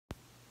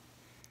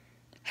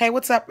Hey,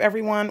 what's up,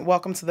 everyone?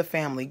 Welcome to the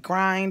Family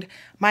Grind.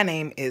 My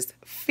name is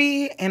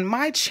Fee, and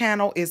my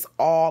channel is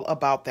all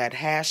about that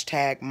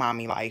hashtag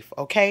mommy life,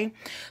 okay?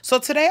 So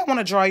today I want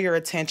to draw your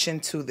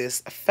attention to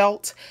this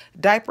felt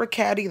diaper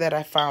caddy that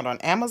I found on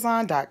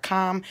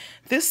Amazon.com.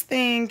 This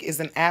thing is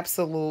an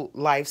absolute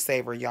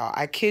lifesaver, y'all.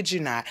 I kid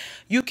you not.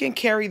 You can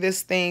carry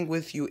this thing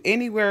with you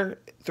anywhere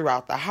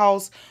throughout the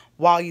house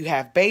while you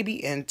have baby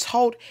in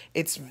tote.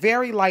 It's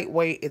very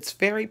lightweight, it's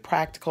very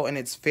practical, and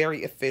it's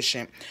very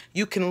efficient.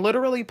 You can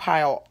literally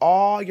pile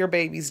all your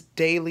baby's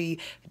daily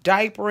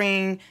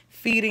diapering,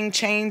 feeding,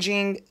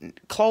 changing,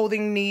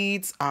 clothing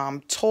needs,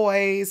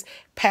 toys,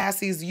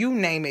 passies, you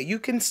name it. You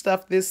can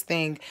stuff this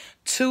thing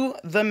to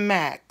the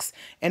max,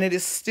 and it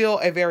is still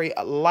a very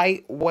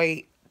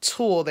lightweight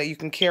tool that you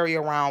can carry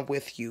around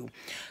with you.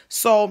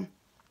 So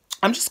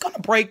I'm just going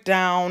to break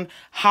down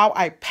how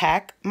I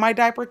pack my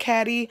diaper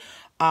caddy.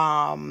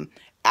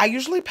 I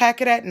usually pack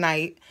it at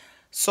night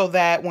so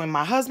that when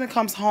my husband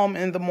comes home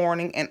in the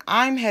morning and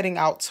I'm heading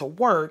out to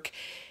work,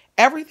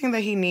 everything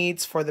that he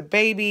needs for the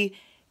baby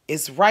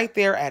is right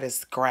there at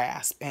his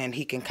grasp, and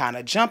he can kind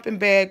of jump in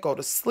bed, go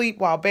to sleep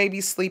while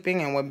baby's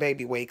sleeping, and when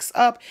baby wakes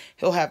up,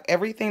 he'll have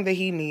everything that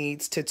he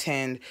needs to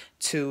tend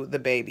to the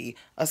baby,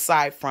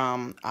 aside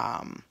from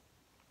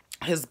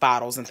his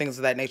bottles and things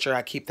of that nature.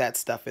 I keep that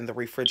stuff in the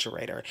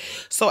refrigerator.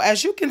 So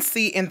as you can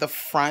see in the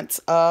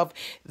front of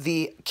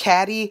the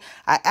caddy,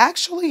 I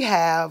actually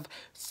have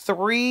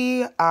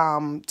three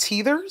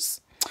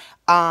teethers.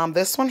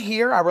 This one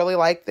here, I really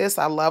like this.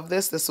 I love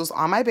this. This was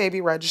on my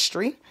baby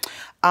registry.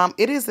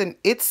 It is an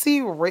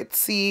itsy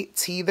ritzy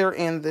teether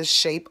in the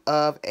shape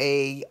of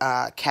a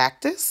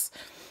cactus.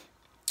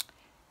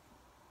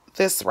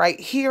 This right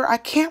here, I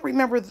can't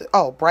remember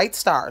Bright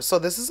Stars. So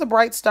this is a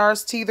Bright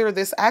Stars teether.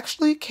 This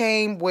actually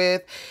came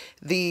with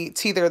the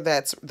teether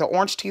that's the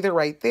orange teether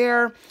right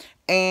there,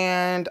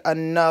 and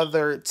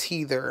another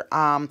teether.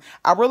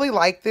 I really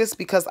like this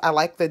because I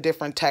like the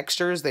different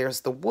textures.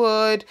 There's the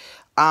wood,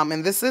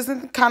 and this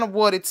isn't the kind of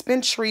wood. It's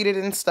been treated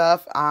and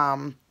stuff.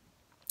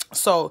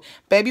 So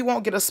baby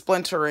won't get a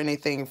splinter or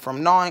anything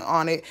from gnawing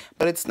on it,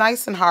 but it's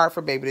nice and hard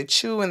for baby to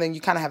chew. And then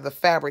you kind of have the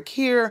fabric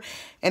here,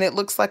 and it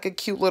looks like a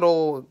cute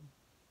little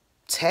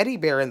teddy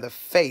bear in the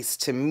face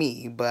to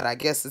me, but I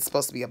guess it's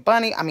supposed to be a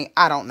bunny. I mean,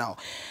 I don't know.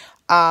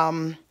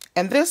 And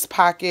this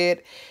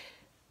pocket,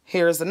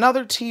 here's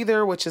another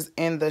teether, which is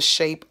in the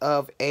shape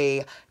of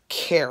a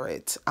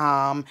carrot.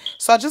 So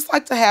I just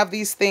like to have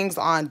these things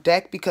on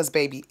deck because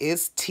baby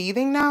is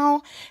teething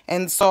now.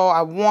 And so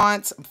I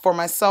want for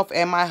myself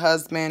and my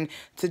husband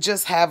to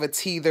just have a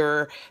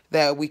teether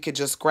that we could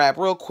just grab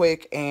real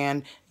quick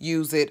and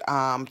use it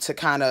to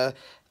kind of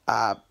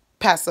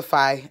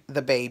pacify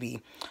the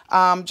baby.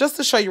 Just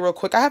to show you real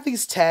quick, I have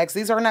these tags.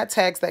 These are not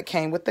tags that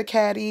came with the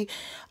caddy.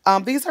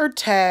 These are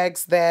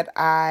tags that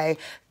I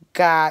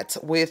got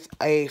with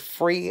a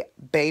free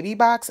baby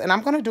box, and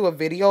I'm going to do a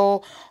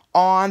video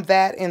on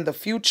that in the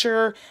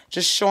future,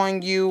 just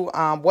showing you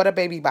what a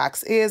baby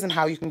box is and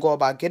how you can go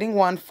about getting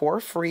one for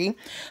free.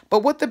 But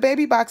what the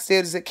baby box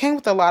did is it came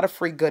with a lot of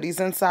free goodies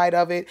inside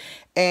of it,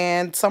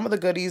 and some of the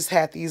goodies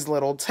had these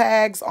little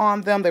tags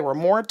on them. There were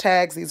more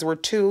tags. These were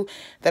two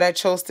that I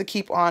chose to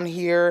keep on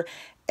here,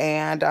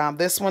 and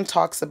this one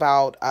talks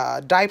about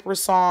diaper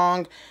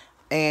song,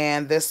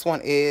 and this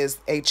one is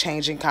a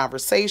changing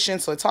conversation.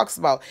 So it talks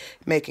about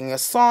making a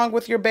song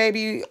with your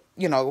baby,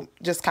 you know,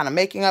 just kind of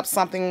making up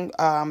something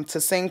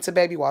to sing to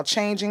baby while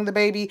changing the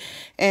baby.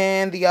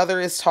 And the other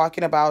is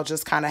talking about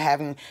just kind of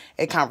having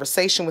a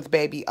conversation with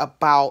baby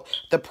about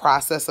the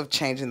process of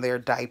changing their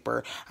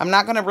diaper. I'm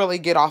not going to really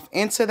get off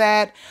into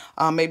that.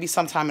 Maybe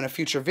sometime in a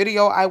future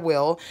video I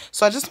will.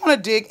 So I just want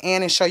to dig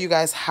in and show you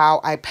guys how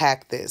I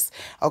pack this.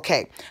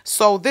 Okay,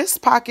 so this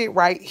pocket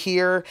right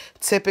here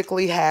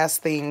typically has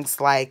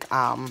things like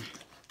our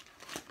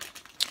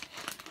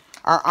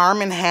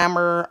Arm &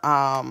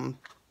 Hammer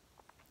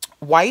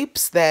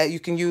wipes that you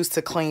can use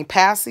to clean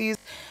passies.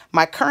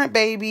 My current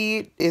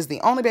baby is the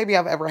only baby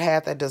I've ever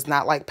had that does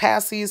not like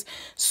passies.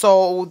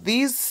 So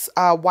these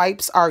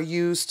wipes are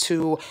used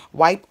to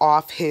wipe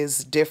off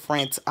his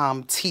different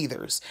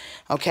teethers.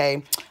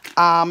 Okay.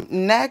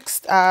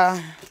 Next,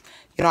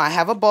 you know, I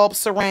have a bulb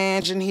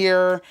syringe in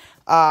here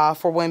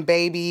for when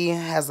baby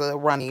has a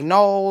runny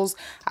nose.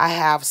 I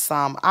have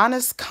some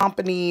Honest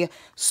Company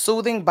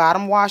Soothing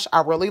Bottom Wash.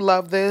 I really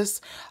love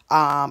this.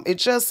 It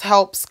just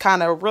helps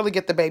kind of really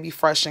get the baby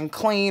fresh and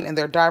clean in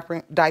their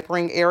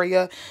diapering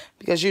area,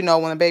 because, you know,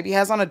 when a baby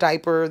has on a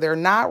diaper, they're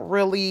not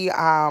really,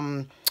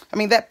 I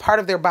mean, that part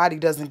of their body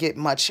doesn't get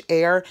much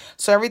air.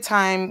 So every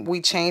time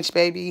we change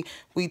baby,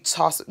 we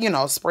toss, you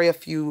know, spray a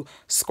few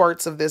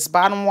squirts of this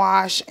bottom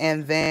wash,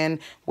 and then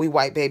we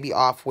wipe baby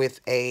off with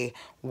a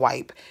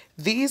wipe.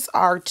 These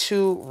are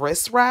two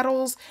wrist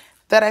rattles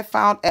that I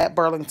found at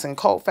Burlington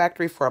Coat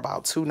Factory for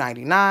about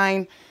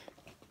 $2.99.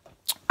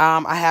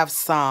 I have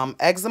some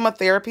eczema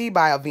therapy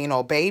by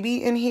Aveeno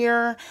Baby in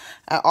here.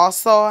 I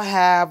also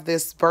have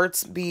this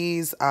Burt's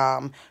Bees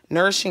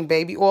nourishing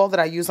baby oil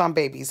that I use on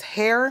baby's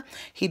hair.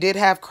 He did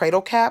have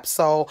cradle cap,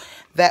 so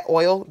that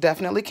oil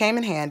definitely came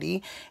in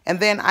handy.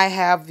 And then I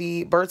have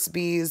the Burt's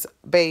Bees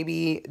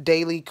Baby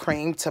Daily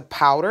Cream to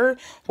Powder.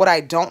 What I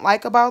don't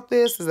like about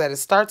this is that it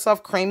starts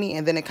off creamy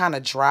and then it kind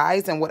of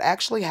dries. And what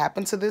actually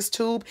happened to this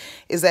tube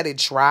is that it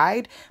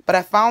dried. But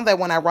I found that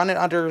when I run it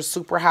under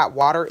super hot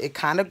water, it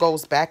kind of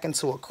goes back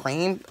into a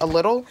cream a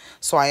little.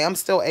 So I am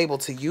still able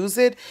to use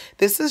it.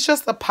 This is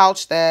just a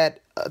pouch that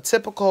a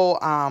typical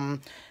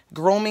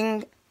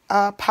grooming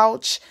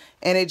pouch,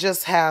 and it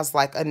just has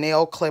like a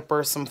nail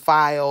clipper, some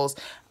files,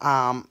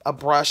 a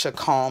brush, a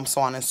comb,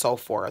 so on and so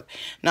forth.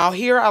 Now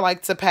here I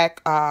like to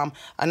pack a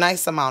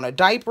nice amount of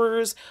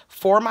diapers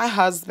for my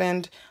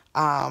husband,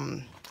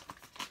 and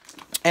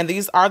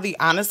these are the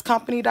Honest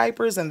Company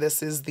diapers, and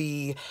this is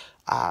the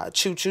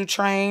choo-choo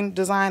train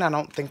design. I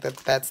don't think that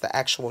that's the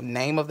actual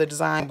name of the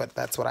design, but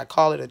that's what I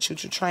call it, a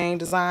choo-choo train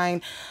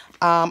design.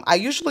 I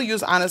usually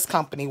use Honest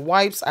Company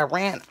wipes. I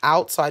ran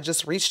out, so I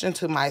just reached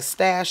into my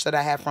stash that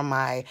I had from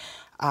my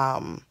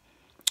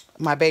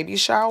my baby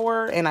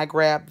shower, and I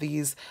grabbed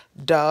these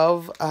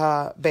Dove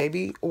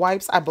baby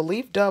wipes. I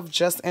believe Dove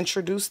just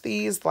introduced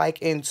these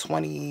like in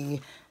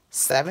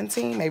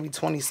 2017, maybe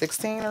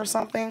 2016 or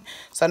something.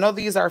 So I know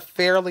these are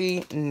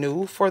fairly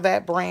new for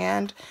that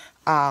brand.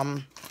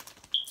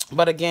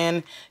 But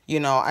again, you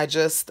know, I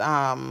just,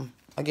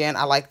 again,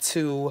 I like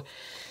to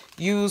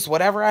use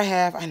whatever I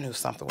have. I knew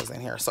something was in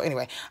here. So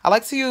anyway, I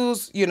like to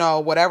use, you know,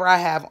 whatever I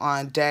have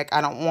on deck.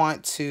 I don't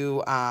want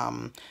to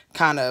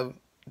kind of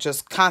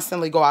just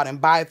constantly go out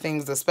and buy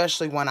things,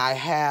 especially when I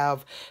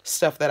have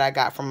stuff that I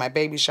got from my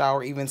baby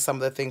shower, even some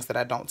of the things that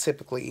I don't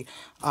typically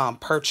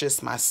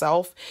purchase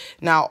myself.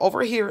 Now,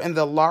 over here in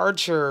the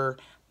larger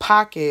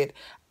pocket,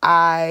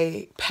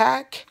 I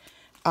pack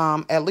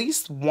at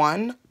least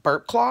one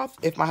burp cloth.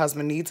 If my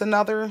husband needs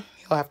another,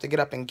 he'll have to get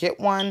up and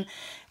get one.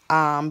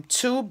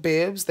 2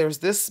 bibs. There's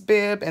this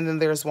bib, and then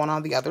there's one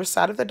on the other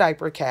side of the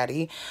diaper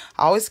caddy.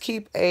 I always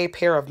keep a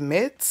pair of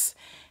mitts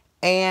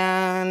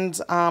and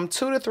 2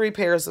 to 3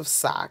 pairs of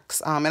socks.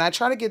 And I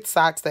try to get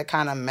socks that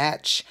kind of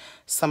match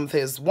some of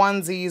his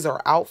onesies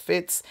or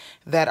outfits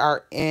that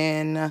are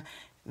in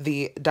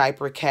the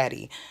diaper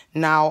caddy.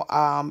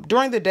 Now,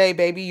 during the day,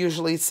 baby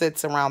usually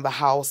sits around the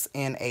house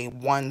in a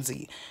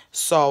onesie.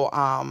 So,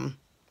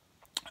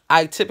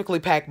 I typically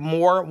pack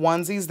more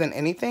onesies than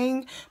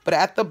anything, but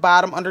at the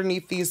bottom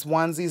underneath these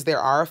onesies,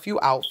 there are a few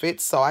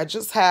outfits. So I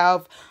just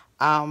have,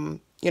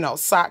 you know,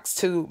 socks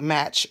to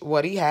match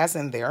what he has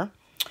in there.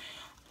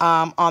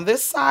 On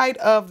this side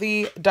of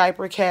the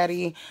diaper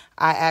caddy,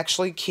 I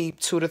actually keep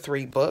 2 to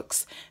 3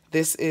 books.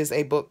 This is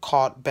a book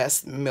called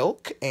Best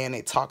Milk, and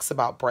it talks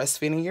about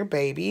breastfeeding your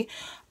baby.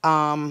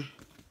 I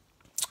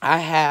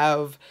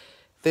have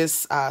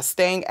this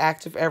Staying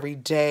Active Every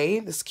Day,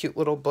 this cute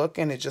little book,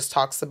 and it just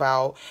talks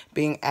about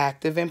being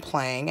active and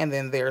playing. And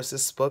then there's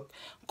this book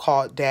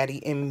called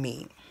Daddy and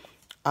Me.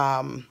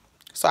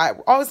 So I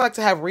always like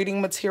to have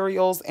reading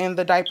materials in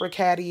the diaper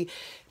caddy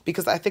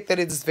because I think that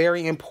it's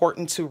very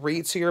important to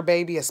read to your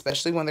baby,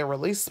 especially when they're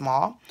really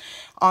small.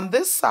 On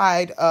this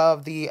side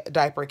of the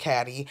diaper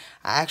caddy,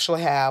 I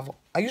usually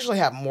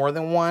have more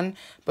than one,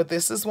 but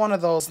this is one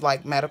of those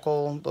like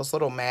medical, those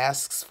little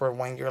masks for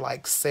when you're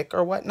like sick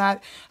or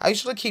whatnot. I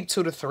usually keep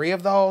 2 to 3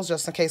 of those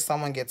just in case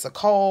someone gets a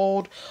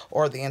cold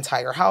or the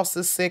entire house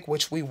is sick,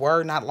 which we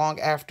were not long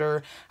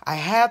after I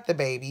had the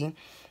baby,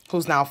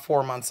 who's now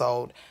 4 months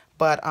old.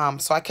 But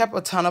so I kept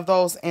a ton of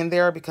those in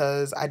there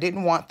because I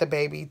didn't want the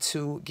baby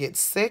to get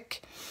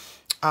sick.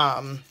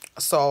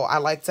 So I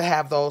like to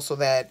have those so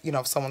that, you know,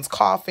 if someone's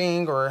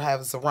coughing or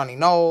has a runny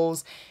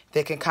nose,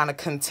 they can kind of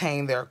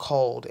contain their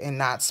cold and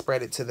not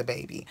spread it to the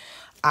baby.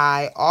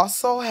 I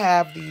also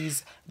have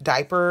these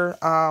diaper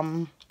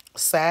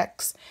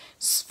sacks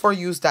for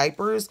used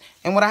diapers.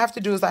 And what I have to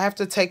do is I have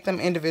to take them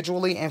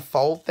individually and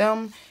fold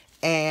them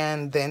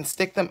and then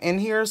stick them in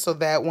here so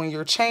that when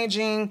you're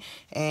changing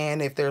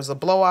and if there's a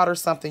blowout or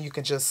something, you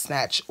can just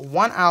snatch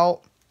one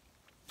out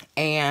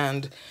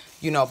and,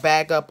 you know,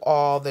 bag up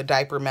all the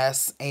diaper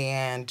mess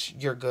and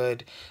you're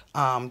good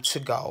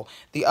to go.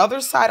 The other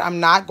side I'm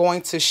not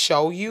going to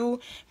show you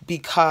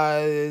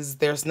because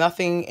there's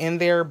nothing in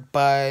there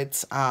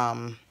but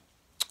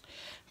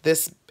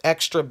this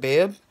extra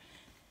bib.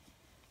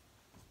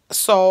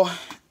 So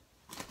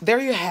there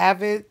you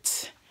have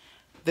it.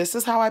 This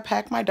is how I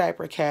pack my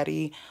diaper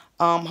caddy.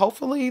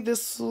 Hopefully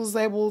this was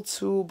able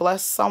to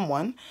bless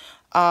someone.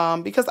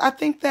 Because I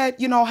think that,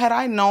 you know, had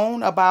I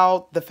known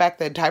about the fact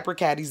that diaper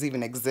caddies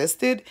even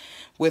existed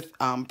with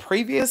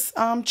previous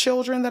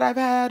children that I've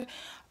had,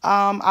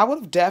 I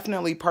would have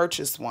definitely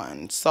purchased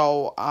one.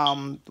 So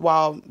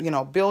while, you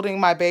know, building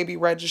my baby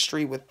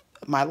registry with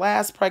my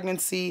last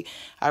pregnancy,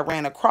 I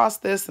ran across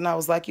this and I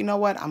was like, you know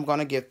what, I'm going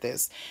to get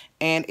this.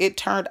 And it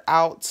turned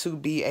out to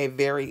be a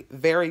very,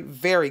 very,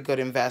 very good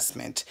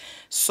investment.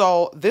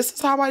 So this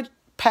is how I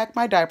pack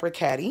my diaper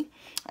caddy.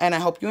 And I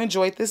hope you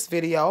enjoyed this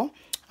video.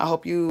 I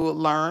hope you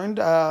learned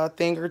a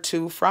thing or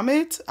two from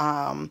it.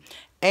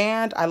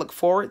 And I look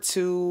forward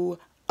to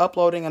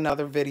uploading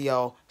another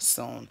video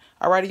soon.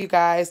 Alrighty, you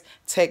guys,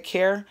 take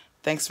care.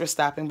 Thanks for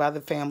stopping by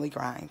the Family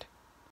Grind.